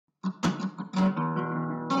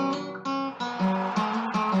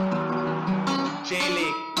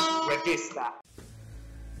Regista.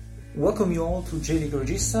 Welcome you all to J League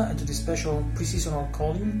Regista and to this special pre-seasonal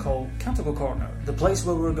column called Kantoku Corner, the place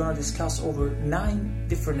where we're gonna discuss over 9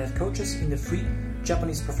 different head coaches in the 3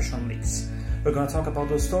 Japanese professional leagues. We're gonna talk about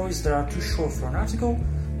those stories that are too short for an article,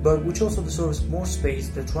 but which also deserves more space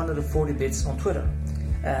than 240 bits on Twitter.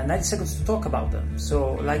 90 seconds to talk about them,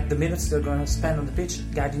 so like the minutes they're gonna spend on the pitch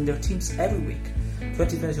guiding their teams every week.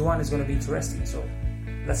 2021 is gonna be interesting, so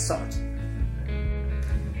let's start.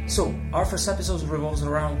 So, our first episode revolves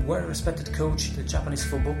around well-respected coach in the Japanese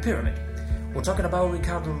football pyramid. We're talking about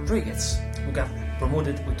Ricardo Rodríguez, who got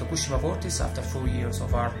promoted with Tokushima Vortis after 4 years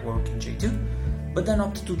of hard work in J2, but then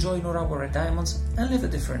opted to join Urawa Red Diamonds and live a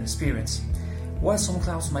different experience. While some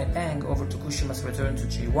clouds might hang over Tokushima's return to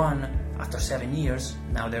J1 after 7 years,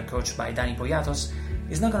 now they're coached by Dani Poyatos,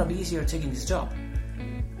 it's not gonna be easier taking this job.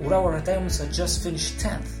 Urawa Red Diamonds had just finished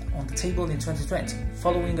 10th on the table in 2020,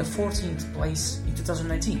 following a 14th place in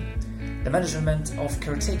 2019. The management of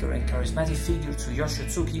caretaker and charismatic figure Tsuyoshi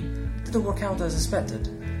Otsuki didn't work out as expected,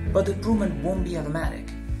 but the improvement won't be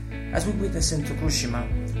automatic. As we witnessed in Tokushima,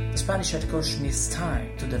 the Spanish head coach needs time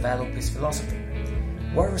to develop his philosophy.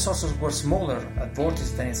 While resources were smaller at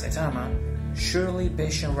Vortis than in Saitama, surely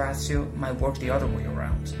patient ratio might work the other way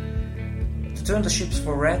around. To turn the ships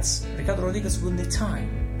for Reds, Ricardo Rodríguez will need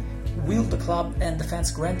time. Will the club and the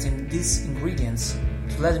fans grant him these ingredients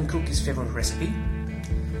to let him cook his favorite recipe?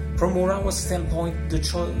 From Urawa's standpoint, the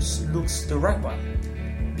choice looks the right one,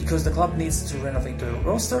 because the club needs to renovate the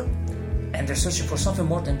roster, and they're searching for something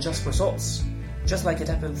more than just results. Just like it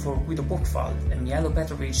happened for Guido Buchwald and Mijalo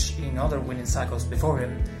Petrovic in other winning cycles before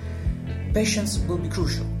him, patience will be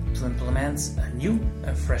crucial to implement a new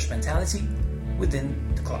and fresh mentality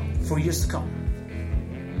within the club for years to come.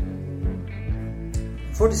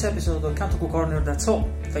 For this episode of Kantoku Corner, that's all.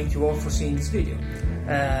 Thank you all for seeing this video.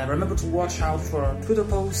 Remember to watch out for our Twitter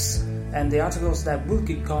posts and the articles that will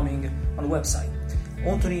keep coming on the website.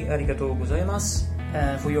 Ontoni arigatou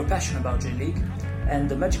gozaimasu for your passion about J League and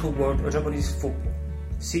the magical world of Japanese football.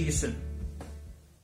 See you soon.